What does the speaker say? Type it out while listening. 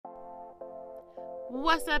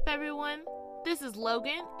What's up, everyone? This is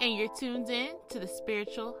Logan, and you're tuned in to the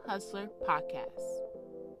Spiritual Hustler Podcast.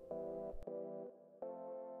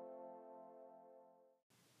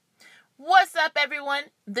 What's up, everyone?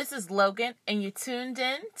 This is Logan, and you're tuned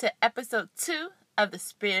in to episode 2 of the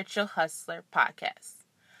Spiritual Hustler Podcast.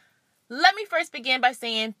 Let me first begin by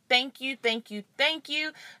saying thank you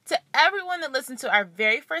to everyone that listened to our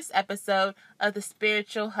very first episode of the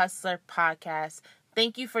Spiritual Hustler Podcast.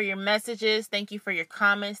 Thank you for your messages. Thank you for your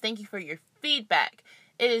comments. Thank you for your feedback.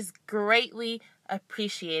 It is greatly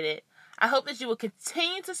appreciated. I hope that you will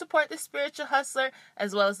continue to support the Spiritual Hustler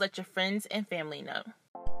as well as let your friends and family know.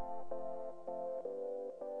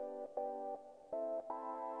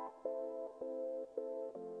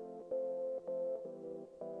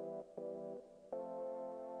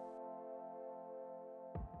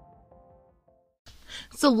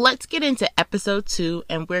 So let's get into episode 2,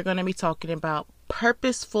 and we're going to be talking about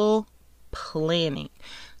purposeful planning.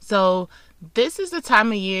 So this is the time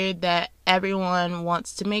of year that everyone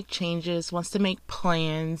wants to make changes, wants to make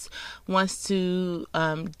plans, wants to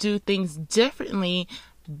do things differently,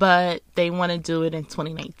 but they want to do it in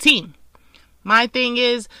 2019. My thing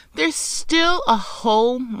is, there's still a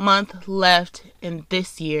whole month left in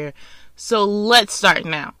this year, so let's start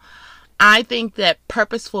now. I think that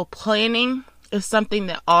purposeful planning is something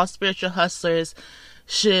that all spiritual hustlers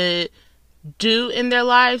should do in their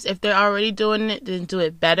lives. If they're already doing it, then do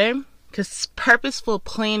it better. Because purposeful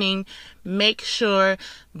planning makes sure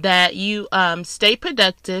that you stay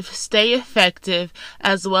productive, stay effective,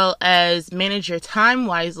 as well as manage your time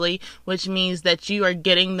wisely, which means that you are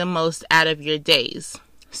getting the most out of your days.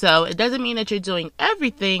 So it doesn't mean that you're doing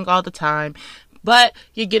everything all the time, but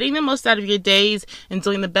you're getting the most out of your days and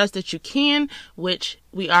doing the best that you can, which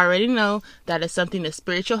we already know that is something that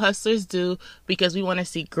spiritual hustlers do because we want to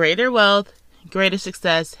see greater wealth, greater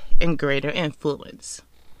success, and greater influence.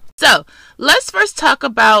 So let's first talk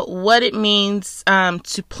about what it means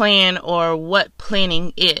to plan, or what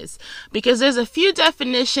planning is, because there's a few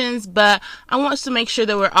definitions, but I want us to make sure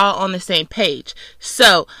that we're all on the same page.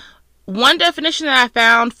 So one definition that I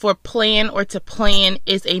found for plan or to plan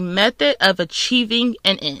is a method of achieving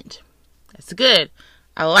an end. That's good.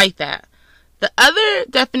 I like that. The other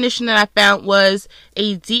definition that I found was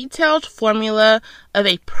a detailed formula of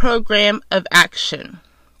a program of action.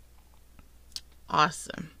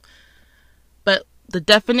 Awesome. But the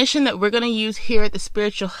definition that we're going to use here at the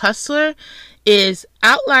Spiritual Hustler is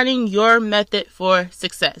outlining your method for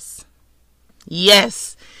success.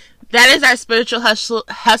 Yes. That is our Spiritual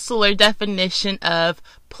Hustler definition of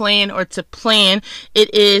plan or to plan.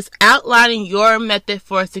 It is outlining your method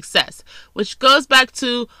for success, which goes back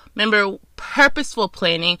to, remember, purposeful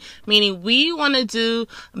planning, meaning we want to do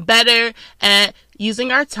better at using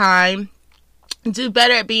our time, do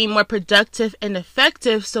better at being more productive and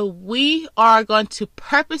effective. So we are going to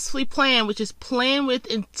purposefully plan, which is plan with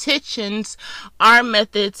intentions, our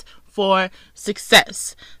methods for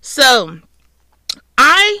success. So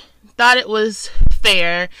I thought it was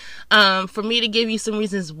fair for me to give you some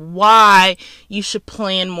reasons why you should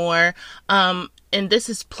plan more. And this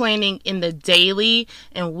is planning in the daily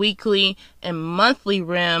and weekly and monthly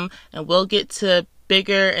realm. And we'll get to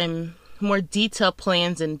bigger and more detailed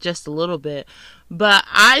plans in just a little bit. But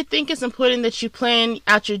I think it's important that you plan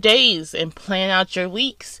out your days and plan out your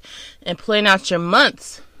weeks and plan out your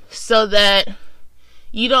months so that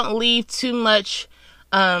you don't leave too much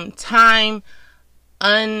time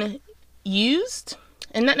unused,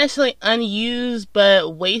 and not necessarily unused,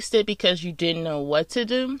 but wasted because you didn't know what to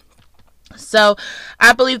do. So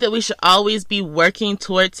I believe that we should always be working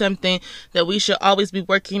towards something, that we should always be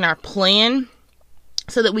working our plan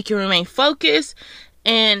so that we can remain focused.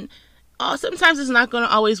 And sometimes it's not going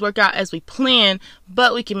to always work out as we plan,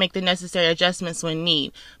 but we can make the necessary adjustments when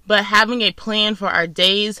need. But having a plan for our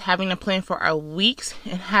days, having a plan for our weeks,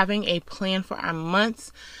 and having a plan for our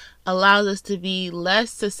months allows us to be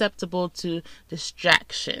less susceptible to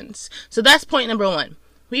distractions. So that's point number 1.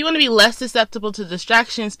 We want to be less susceptible to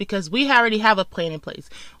distractions because we already have a plan in place.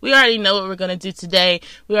 We already know what we're going to do today.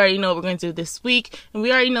 We already know what we're going to do this week. And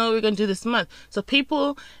we already know what we're going to do this month. So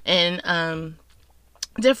people and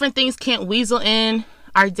different things can't weasel in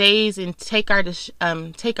our days and take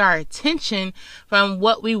our attention from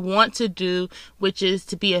what we want to do, which is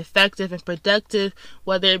to be effective and productive,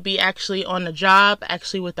 whether it be actually on the job,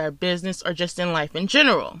 actually with our business, or just in life in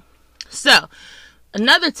general. So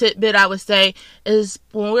another tidbit I would say is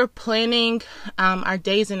when we're planning our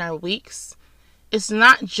days and our weeks, it's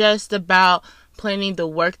not just about planning the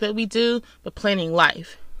work that we do, but planning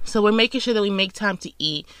life. So we're making sure that we make time to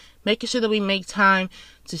eat, making sure that we make time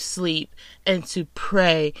to sleep and to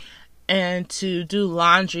pray and to do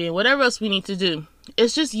laundry and whatever else we need to do.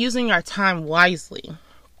 It's just using our time wisely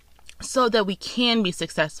so that we can be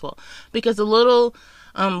successful. Because the little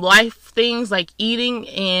life things like eating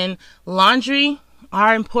and laundry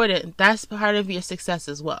are important. That's part of your success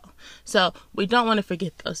as well. So we don't want to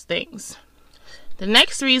forget those things. The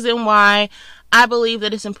next reason why I believe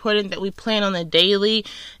that it's important that we plan on a daily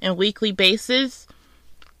and weekly basis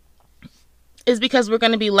is because we're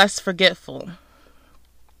going to be less forgetful.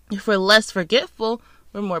 If we're less forgetful,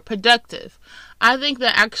 we're more productive. I think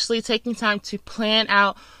that actually taking time to plan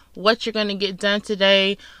out what you're going to get done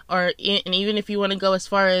today, and even if you want to go as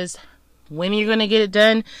far as when you're going to get it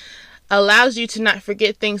done, allows you to not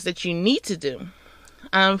forget things that you need to do.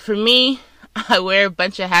 For me, I wear a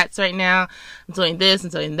bunch of hats right now. I'm doing this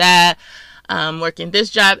and doing that. Working this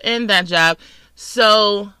job and that job.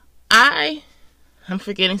 So I'm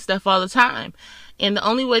forgetting stuff all the time. And the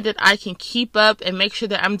only way that I can keep up and make sure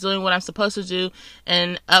that I'm doing what I'm supposed to do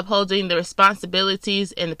and upholding the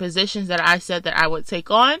responsibilities and the positions that I said that I would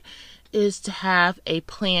take on is to have a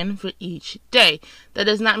plan for each day. That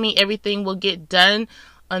does not mean everything will get done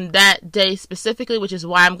on that day specifically, which is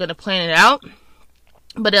why I'm going to plan it out.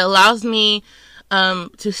 But it allows me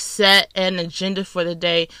to set an agenda for the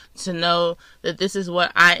day, to know that this is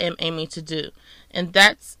what I am aiming to do. And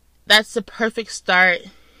that's the perfect start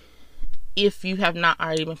if you have not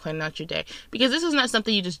already been planning out your day. Because this is not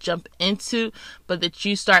something you just jump into, but that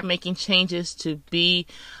you start making changes to be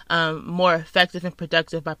more effective and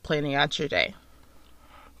productive by planning out your day.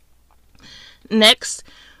 Next,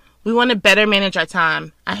 we want to better manage our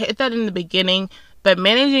time. I hit that in the beginning, but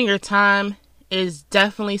managing your time is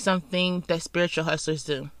definitely something that spiritual hustlers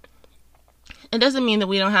do. It doesn't mean that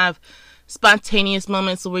we don't have spontaneous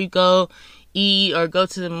moments where we go eat or go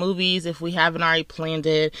to the movies if we haven't already planned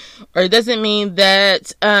it. Or it doesn't mean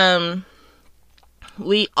that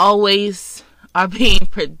we always are being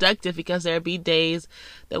productive, because there'll be days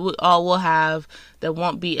that we all will have that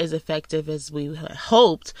won't be as effective as we had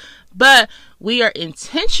hoped. But we are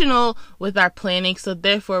intentional with our planning, so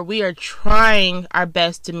therefore we are trying our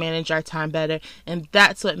best to manage our time better, and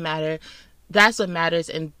that's what matters. That's what matters,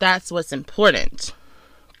 and that's what's important.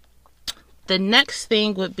 The next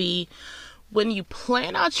thing would be, when you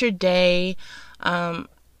plan out your day,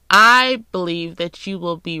 I believe that you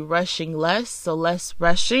will be rushing less, so less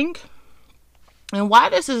rushing. And why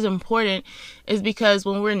this is important is because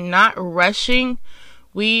when we're not rushing,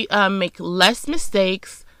 we make less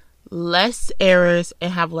mistakes, less errors,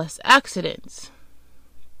 and have less accidents.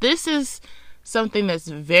 This is something that's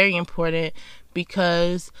very important,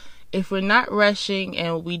 because if we're not rushing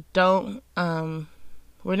and we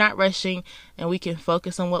can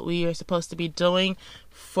focus on what we are supposed to be doing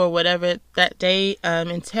for whatever that day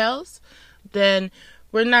entails, then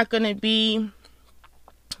we're not going to be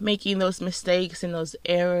making those mistakes and those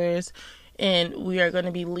errors, and we are going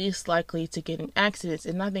to be least likely to get in accidents.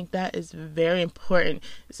 And I think that is very important.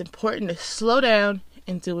 It's important to slow down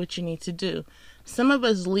and do what you need to do. Some of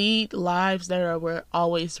us lead lives that we're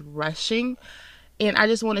always rushing, and I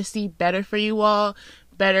just want to see better for you all,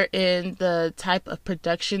 better in the type of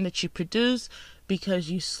production that you produce, because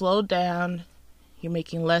you slow down, you're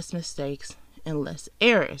making less mistakes and less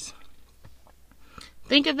errors.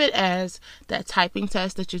 Think of it as that typing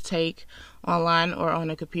test that you take online or on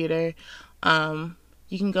a computer.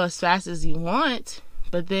 You can go as fast as you want,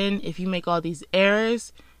 but then if you make all these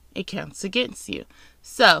errors, it counts against you.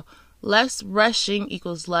 So less rushing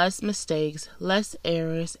equals less mistakes, less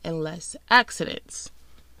errors, and less accidents.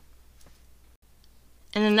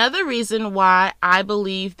 And another reason why I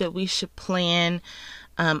believe that we should plan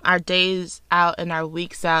our days out and our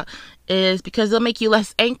weeks out is because they'll make you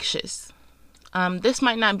less anxious. This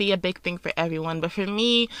might not be a big thing for everyone, but for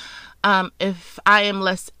me, if I am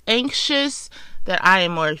less anxious, that I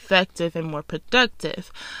am more effective and more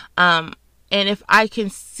productive. And if I can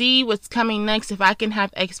see what's coming next, if I can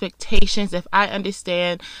have expectations, if I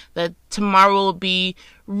understand that tomorrow will be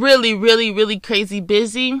really, really, really crazy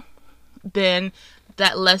busy, then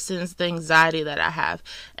that lessens the anxiety that I have.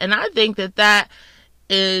 And I think that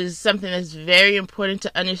is something that's very important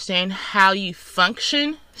to understand how you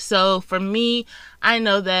function. So for me, I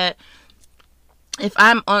know that if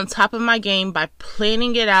I'm on top of my game by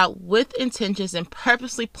planning it out with intentions and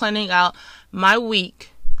purposely planning out my week,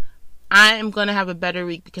 I am going to have a better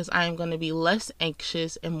week, because I am going to be less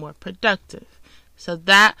anxious and more productive. So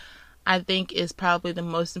that, I think, is probably the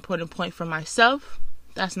most important point for myself.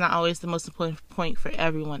 That's not always the most important point for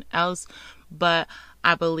everyone else, but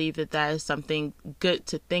I believe that is something good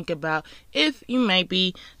to think about if you may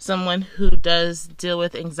be someone who does deal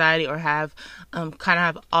with anxiety or have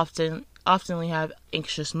often often have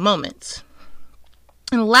anxious moments.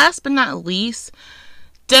 And last but not least,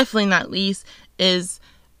 definitely not least, is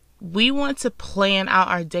we want to plan out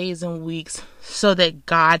our days and weeks so that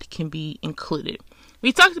God can be included.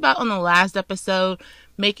 We talked about on the last episode,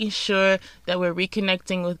 making sure that we're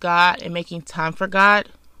reconnecting with God and making time for God.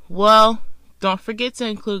 Well, don't forget to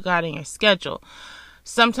include God in your schedule.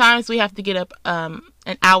 Sometimes we have to get up an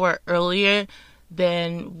hour earlier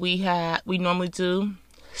than we normally do.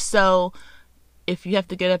 So if you have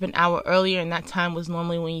to get up an hour earlier and that time was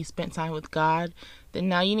normally when you spent time with God, then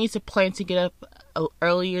now you need to plan to get up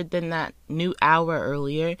earlier than that new hour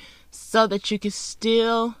earlier so that you can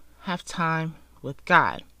still have time with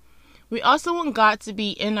God. We also want God to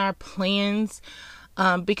be in our plans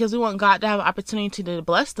because we want God to have an opportunity to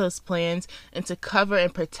bless those plans and to cover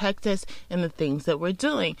and protect us in the things that we're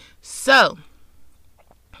doing. So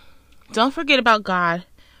don't forget about God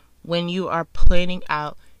when you are planning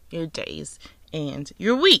out your days and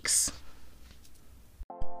your weeks.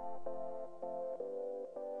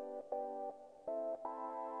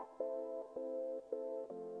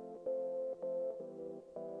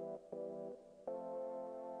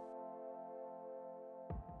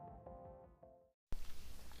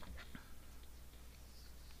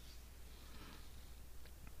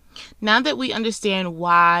 Now that we understand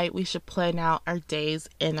why we should plan out our days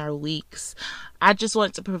and our weeks, I just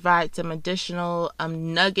want to provide some additional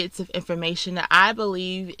nuggets of information that I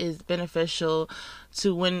believe is beneficial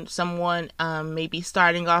to when someone may be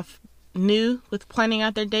starting off new with planning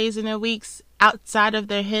out their days and their weeks outside of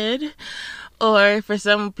their head, or for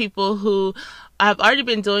some people who have already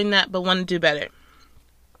been doing that but want to do better.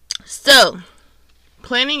 So,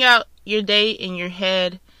 planning out your day in your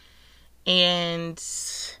head and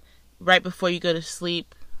right before you go to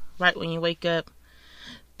sleep, right when you wake up,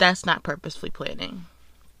 that's not purposefully planning.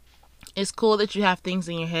 It's cool that you have things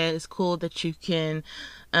in your head. It's cool that you can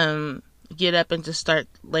get up and just start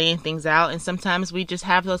laying things out. And sometimes we just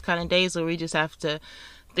have those kind of days where we just have to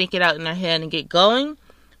think it out in our head and get going.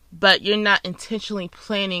 But you're not intentionally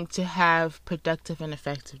planning to have productive and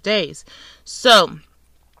effective days. So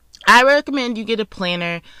I recommend you get a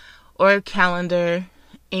planner or a calendar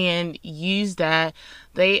and use that.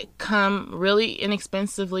 They come really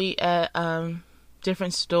inexpensively at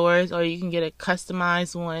different stores, or you can get a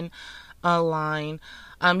customized one online.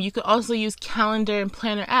 You could also use calendar and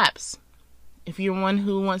planner apps. If you're one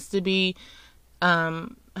who wants to be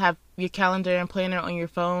have your calendar and planner on your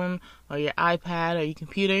phone or your iPad or your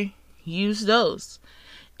computer, use those.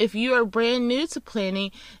 If you are brand new to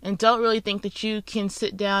planning and don't really think that you can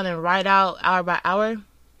sit down and write out hour by hour,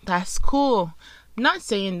 that's cool. I'm not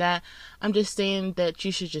saying that. I'm just saying that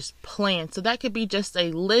you should just plan. So that could be just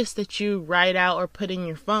a list that you write out or put in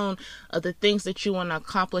your phone of the things that you want to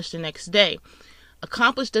accomplish the next day.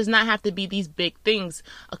 Accomplish does not have to be these big things.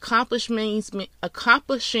 Accomplishing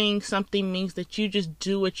something means that you just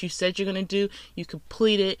do what you said you're going to do. You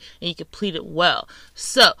complete it, and you complete it well.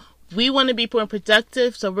 So we want to be more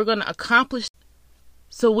productive, so we're going to accomplish.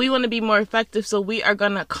 So we want to be more effective, so we are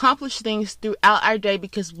going to accomplish things throughout our day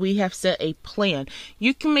because we have set a plan.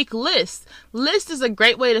 You can make lists. List is a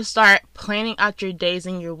great way to start planning out your days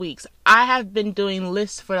and your weeks. I have been doing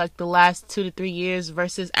lists for like the last 2 to 3 years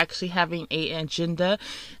versus actually having an agenda,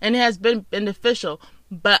 and it has been beneficial.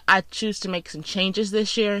 But I choose to make some changes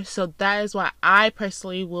this year, so that is why I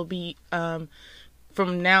personally will be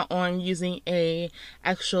from now on using a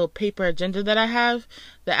actual paper agenda that I have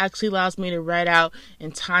that actually allows me to write out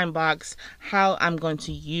in time box how I'm going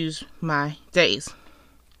to use my days.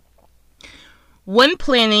 When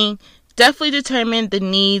planning, definitely determine the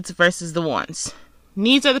needs versus the wants.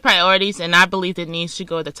 Needs are the priorities, and I believe that needs should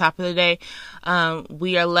go at the top of the day.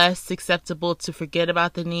 We are less susceptible to forget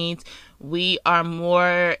about the needs. We are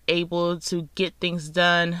more able to get things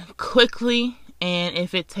done quickly. And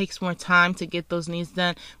if it takes more time to get those needs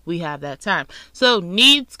done, we have that time. So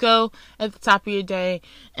needs go at the top of your day,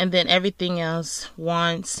 and then everything else,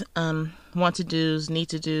 wants, want to do's, need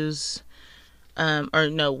to do's,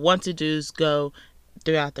 want to do's go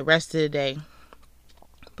throughout the rest of the day.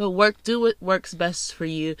 But do what works best for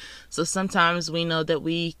you. So sometimes we know that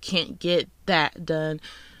we can't get that done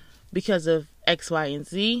because of X, Y, and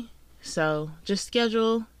Z. So just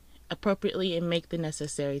schedule appropriately and make the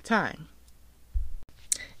necessary time.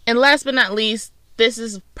 And last but not least, this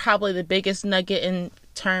is probably the biggest nugget in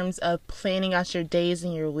terms of planning out your days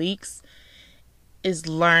and your weeks, is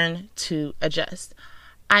learn to adjust.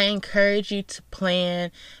 I encourage you to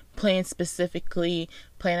plan specifically,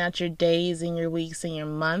 plan out your days and your weeks and your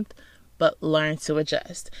month, but learn to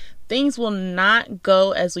adjust. Things will not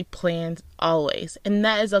go as we planned always, and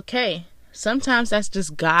that is okay. Sometimes that's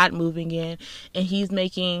just God moving in and he's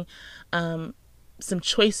making some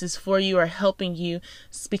choices for you or helping you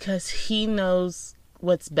because he knows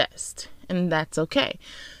what's best, and that's okay.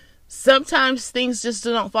 Sometimes things just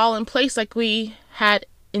don't fall in place like we had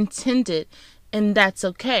intended, and that's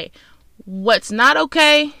okay. What's not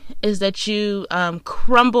okay is that you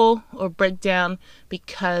crumble or break down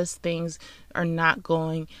because things are not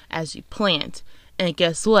going as you planned. And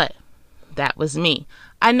guess what? That was me.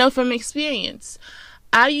 I know from experience.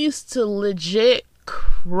 I used to legit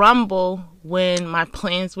crumble when my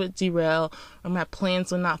plans would derail or my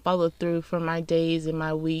plans would not follow through for my days and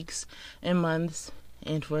my weeks and months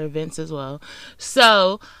and for events as well.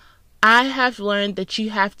 So I have learned that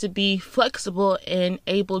you have to be flexible and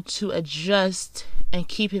able to adjust and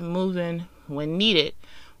keep it moving when needed.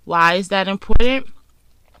 Why is that important?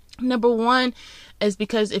 Number one is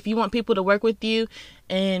because if you want people to work with you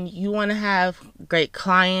and you want to have great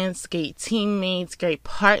clients, great teammates, great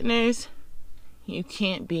partners, you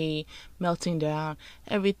can't be melting down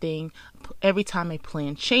everything every time a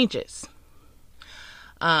plan changes.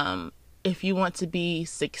 If you want to be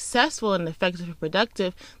successful and effective and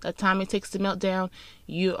productive, that time it takes to melt down,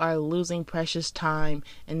 you are losing precious time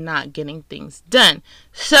and not getting things done.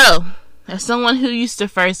 So, as someone who used to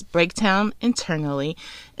first break down internally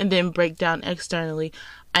and then break down externally,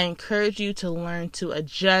 I encourage you to learn to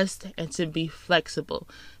adjust and to be flexible.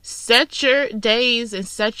 Set your days and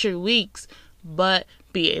set your weeks, but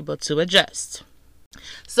be able to adjust.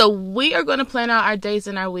 So we are going to plan out our days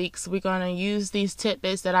and our weeks. We're going to use these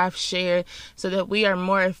tidbits that I've shared so that we are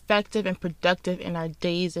more effective and productive in our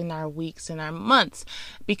days and our weeks and our months,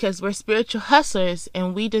 because we're spiritual hustlers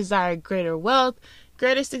and we desire greater wealth,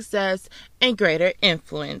 greater success, and greater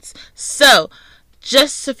influence. So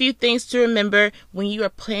just a few things to remember when you are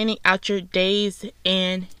planning out your days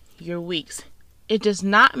and your weeks. It does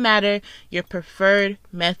not matter your preferred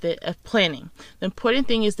method of planning. The important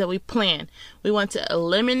thing is that we plan. We want to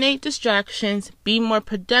eliminate distractions, be more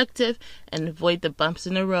productive, and avoid the bumps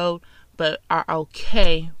in the road, but are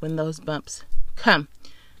okay when those bumps come.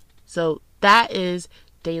 So that is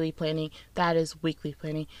daily planning. That is weekly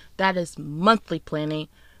planning. That is monthly planning.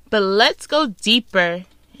 But let's go deeper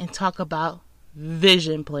and talk about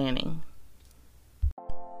vision planning.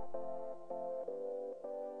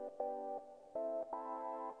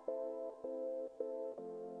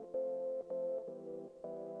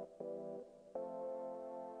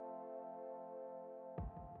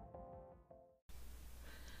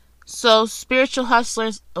 So, spiritual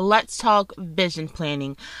hustlers, let's talk vision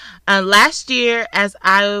planning. Last year, as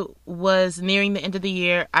I was nearing the end of the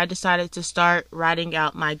year, I decided to start writing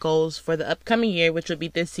out my goals for the upcoming year, which would be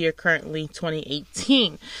this year, currently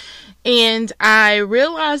 2018. And I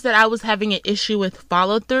realized that I was having an issue with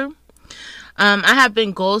follow through. I have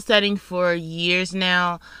been goal setting for years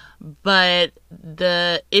now, but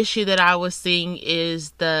the issue that I was seeing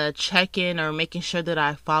is the check-in or making sure that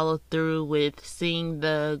I follow through with seeing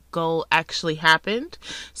the goal actually happened.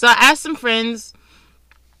 So I asked some friends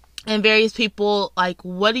and various people, like,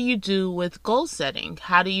 what do you do with goal setting?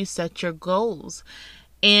 How do you set your goals?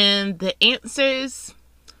 And the answers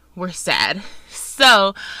were sad.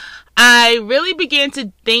 So I really began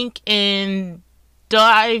to think and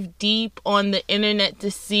dive deep on the internet to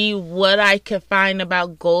see what I could find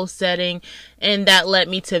about goal setting, and that led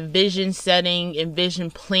me to vision setting and vision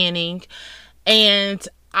planning. And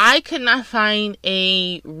I could not find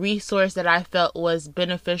a resource that I felt was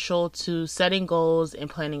beneficial to setting goals and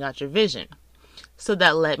planning out your vision. So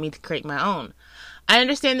that led me to create my own. I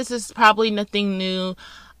understand this is probably nothing new,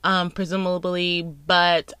 presumably,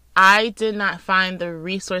 but I did not find the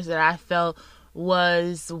resource that I felt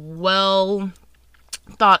was well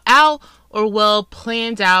thought out or well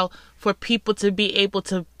planned out for people to be able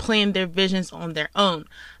to plan their visions on their own.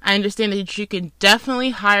 I understand that you can definitely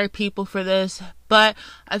hire people for this, but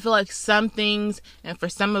I feel like some things, and for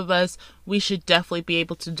some of us, we should definitely be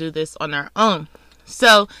able to do this on our own.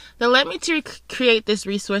 So that led me to create this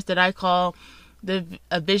resource that I call the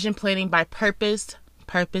Vision Planning by Purpose.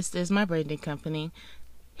 Purpose is my branding company.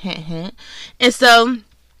 Hint, hint. And so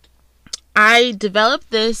I developed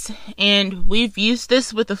this, and we've used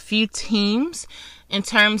this with a few teams in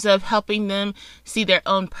terms of helping them see their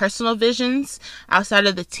own personal visions outside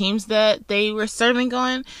of the teams that they were serving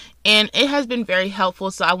on. And it has been very helpful.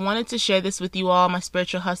 So I wanted to share this with you all, my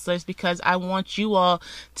spiritual hustlers, because I want you all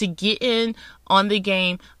to get in on the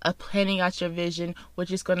game of planning out your vision, which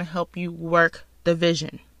is going to help you work the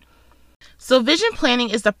vision. So vision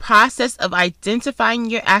planning is the process of identifying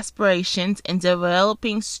your aspirations and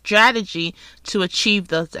developing strategy to achieve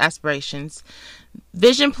those aspirations.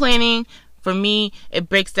 Vision planning For me, it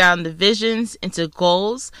breaks down the visions into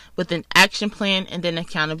goals with an action plan and then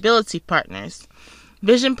accountability partners.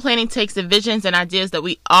 Vision planning takes the visions and ideas that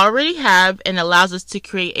we already have and allows us to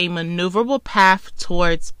create a maneuverable path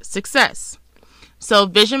towards success. So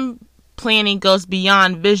vision planning goes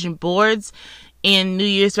beyond vision boards and New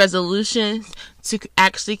Year's resolutions to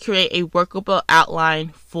actually create a workable outline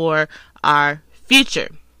for our future.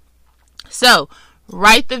 So,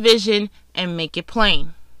 write the vision and make it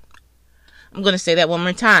plain. I'm going to say that one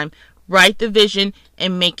more time. Write the vision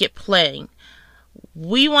and make it plain.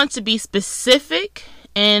 We want to be specific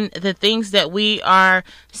in the things that we are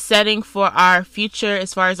setting for our future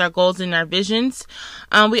as far as our goals and our visions.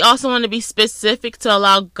 We also want to be specific to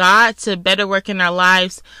allow God to better work in our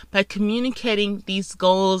lives by communicating these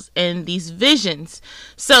goals and these visions.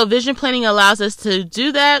 So vision planning allows us to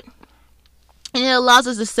do that. And it allows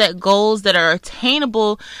us to set goals that are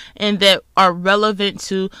attainable and that are relevant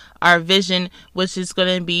to our vision, which is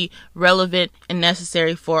going to be relevant and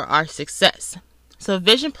necessary for our success. So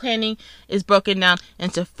vision planning is broken down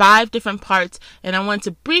into 5 different parts, and I want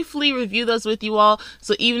to briefly review those with you all.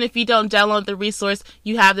 So even if you don't download the resource,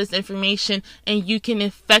 you have this information and you can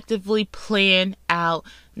effectively plan out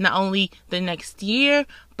not only the next year,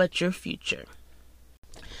 but your future.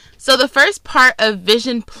 So the first part of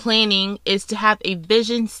vision planning is to have a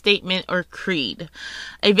vision statement or creed.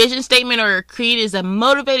 A vision statement or a creed is a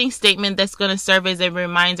motivating statement that's going to serve as a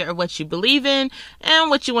reminder of what you believe in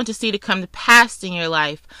and what you want to see to come to pass in your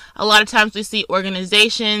life. A lot of times we see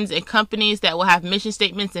organizations and companies that will have mission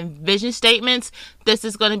statements and vision statements. This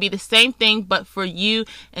is going to be the same thing, but for you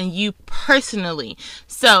and you personally.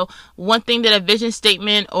 So one thing that a vision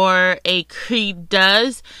statement or a creed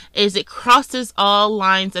does is it crosses all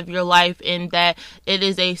lines of your life, in that it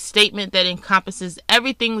is a statement that encompasses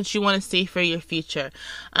everything that you want to see for your future.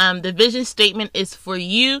 The vision statement is for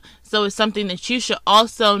you, so it's something that you should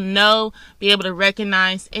also know, be able to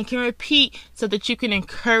recognize, and can repeat so that you can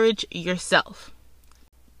encourage yourself.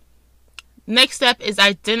 Next step is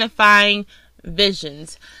identifying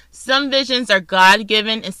visions. Some visions are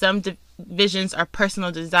God-given and some visions are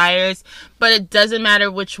personal desires, but it doesn't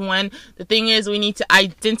matter which one. The thing is, we need to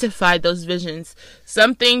identify those visions.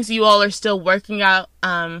 Some things you all are still working out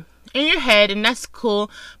in your head, and that's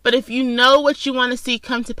cool, but if you know what you want to see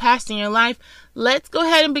come to pass in your life, let's go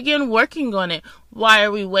ahead and begin working on it. Why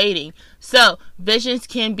are we waiting? So visions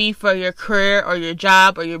can be for your career or your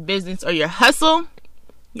job or your business or your hustle,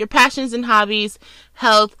 your passions and hobbies,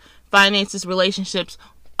 health, finances, relationships,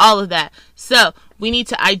 all of that. So we need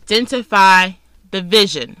to identify the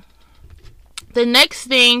vision. The next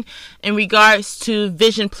thing in regards to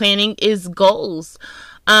vision planning is goals.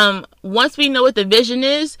 Once we know what the vision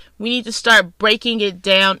is, we need to start breaking it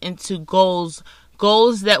down into goals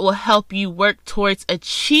that will help you work towards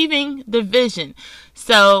achieving the vision.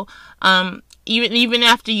 So even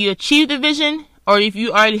after you achieve the vision, or if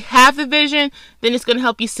you already have the vision, then it's going to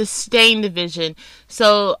help you sustain the vision.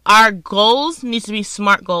 So our goals need to be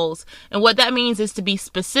SMART goals. And what that means is to be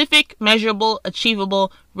specific, measurable,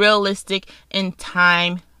 achievable, realistic, and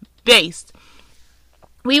time-based.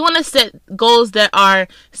 We want to set goals that are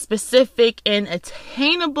specific and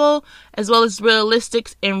attainable, as well as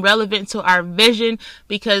realistic and relevant to our vision,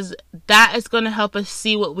 because that is going to help us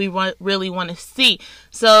see what we really want to see.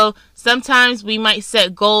 So sometimes we might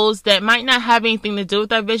set goals that might not have anything to do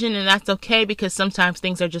with our vision, and that's okay, because sometimes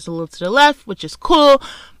things are just a little to the left, which is cool.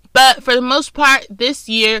 But for the most part, this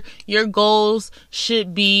year, your goals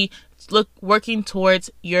should be working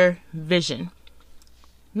towards your vision.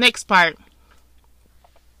 Next part.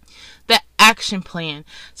 The action plan.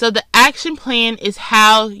 So the action plan is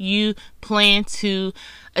how you plan to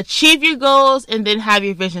achieve your goals and then have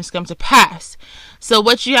your visions come to pass. So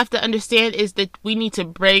what you have to understand is that we need to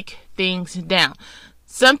break things down.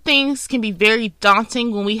 Some things can be very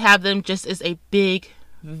daunting when we have them just as a big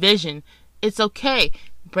vision. It's okay.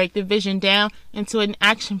 Break the vision down into an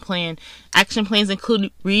action plan. Action plans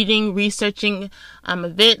include reading, researching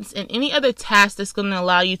events, and any other task that's going to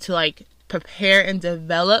allow you to prepare and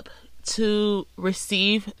develop to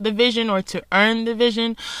receive the vision or to earn the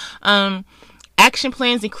vision. Action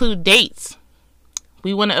plans include dates.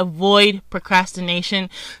 We want to avoid procrastination.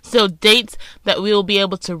 So dates that we will be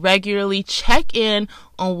able to regularly check in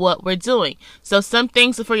on what we're doing. So some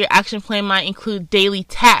things for your action plan might include daily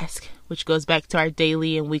tasks, which goes back to our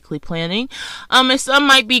daily and weekly planning. And some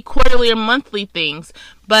might be quarterly or monthly things.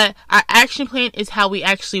 But our action plan is how we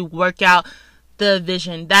actually work out the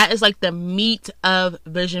vision. That is like the meat of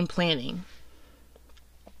vision planning.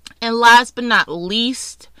 And last but not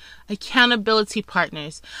least, accountability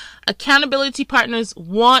partners. Accountability partners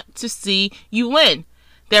want to see you win.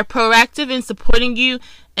 They're proactive in supporting you,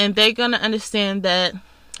 and they're going to understand that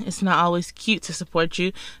it's not always cute to support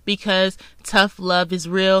you, because tough love is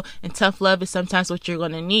real, and tough love is sometimes what you're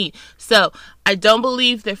going to need. So I don't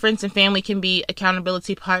believe that friends and family can be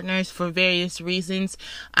accountability partners for various reasons.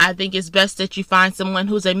 I think it's best that you find someone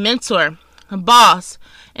who's a mentor, a boss,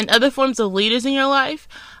 and other forms of leaders in your life,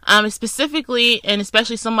 specifically and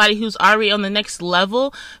especially somebody who's already on the next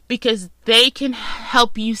level, because they can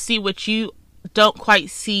help you see what you don't quite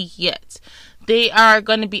see yet. They are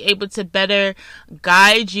going to be able to better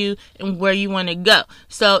guide you in where you want to go.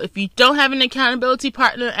 So if you don't have an accountability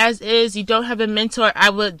partner as is, you don't have a mentor,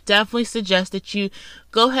 I would definitely suggest that you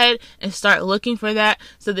go ahead and start looking for that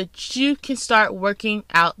so that you can start working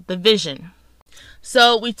out the vision.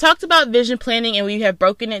 So we talked about vision planning, and we have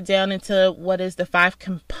broken it down into what is the 5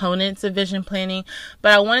 components of vision planning.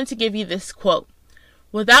 But I wanted to give you this quote.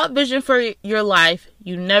 Without vision for your life,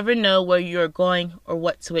 you never know where you're going or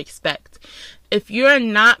what to expect. If you're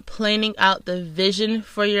not planning out the vision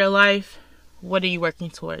for your life, what are you working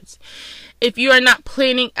towards? If you are not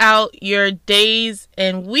planning out your days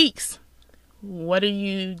and weeks, what are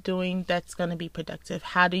you doing that's going to be productive?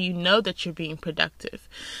 How do you know that you're being productive?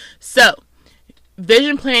 So,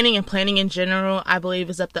 vision planning and planning in general, I believe,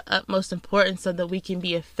 is of the utmost importance so that we can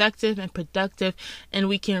be effective and productive, and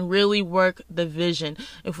we can really work the vision.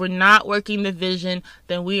 If we're not working the vision,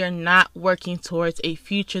 then we are not working towards a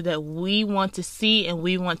future that we want to see and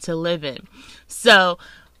we want to live in. So,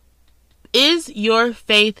 is your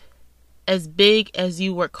faith as big as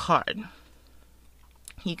you work hard?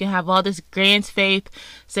 You can have all this grand faith,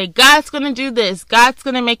 say, God's going to do this, God's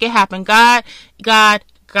going to make it happen, God, but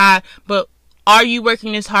are you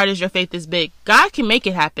working as hard as your faith is big? God can make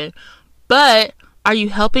it happen, but are you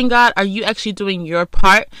helping God? Are you actually doing your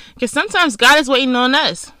part? Because sometimes God is waiting on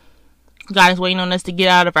us. God is waiting on us to get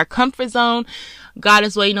out of our comfort zone. God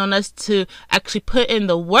is waiting on us to actually put in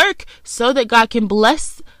the work so that God can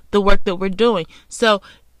bless the work that we're doing. So,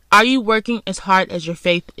 are you working as hard as your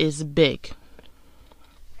faith is big?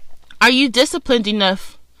 Are you disciplined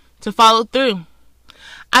enough to follow through?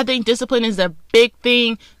 I think discipline is a big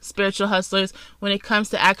thing, spiritual hustlers, when it comes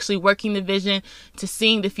to actually working the vision, to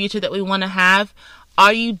seeing the future that we want to have.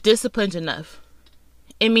 Are you disciplined enough?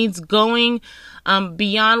 It means going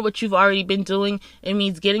beyond what you've already been doing. It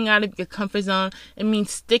means getting out of your comfort zone. It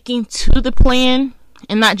means sticking to the plan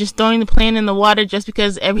and not just throwing the plan in the water just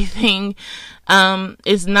because everything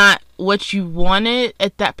is not what you wanted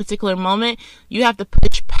at that particular moment. You have to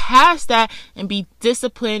push past that and be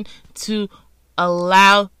disciplined to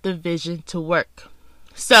allow the vision to work.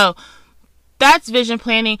 So that's vision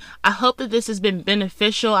planning. I hope that this has been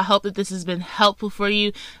beneficial. I hope that this has been helpful for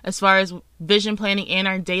you as far as vision planning and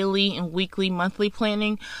our daily and weekly, monthly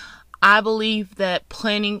planning. I believe that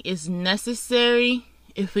planning is necessary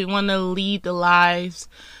if we want to lead the lives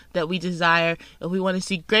that we desire. If we want to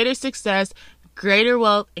see greater success, greater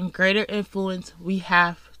wealth, and greater influence, we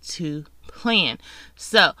have to plan.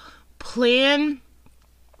 So plan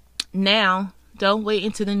now. Don't wait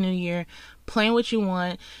until the new year. Plan what you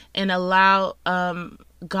want and allow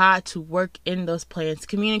God to work in those plans.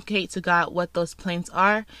 Communicate to God what those plans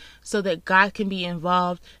are so that God can be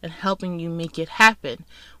involved in helping you make it happen.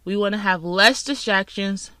 We want to have less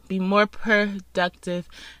distractions, be more productive,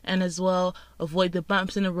 and as well avoid the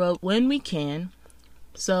bumps in the road when we can.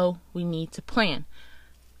 So we need to plan.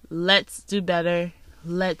 Let's do better.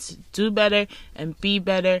 Let's do better and be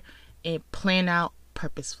better and plan out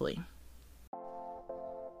purposefully.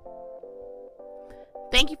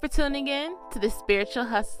 Thank you for tuning in to the Spiritual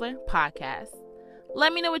Hustler podcast.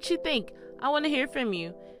 Let me know what you think. I want to hear from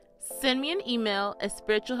you. Send me an email at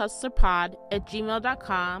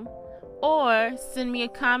spiritualhustlerpod@gmail.com or send me a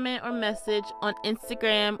comment or message on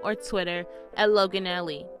Instagram or Twitter at Logan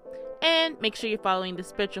Ellie. And make sure you're following the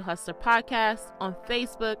Spiritual Hustler podcast on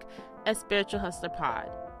Facebook at Spiritual Hustler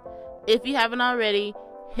Pod. If you haven't already,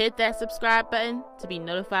 hit that subscribe button to be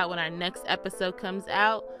notified when our next episode comes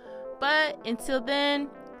out. But until then,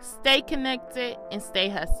 stay connected and stay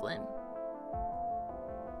hustling.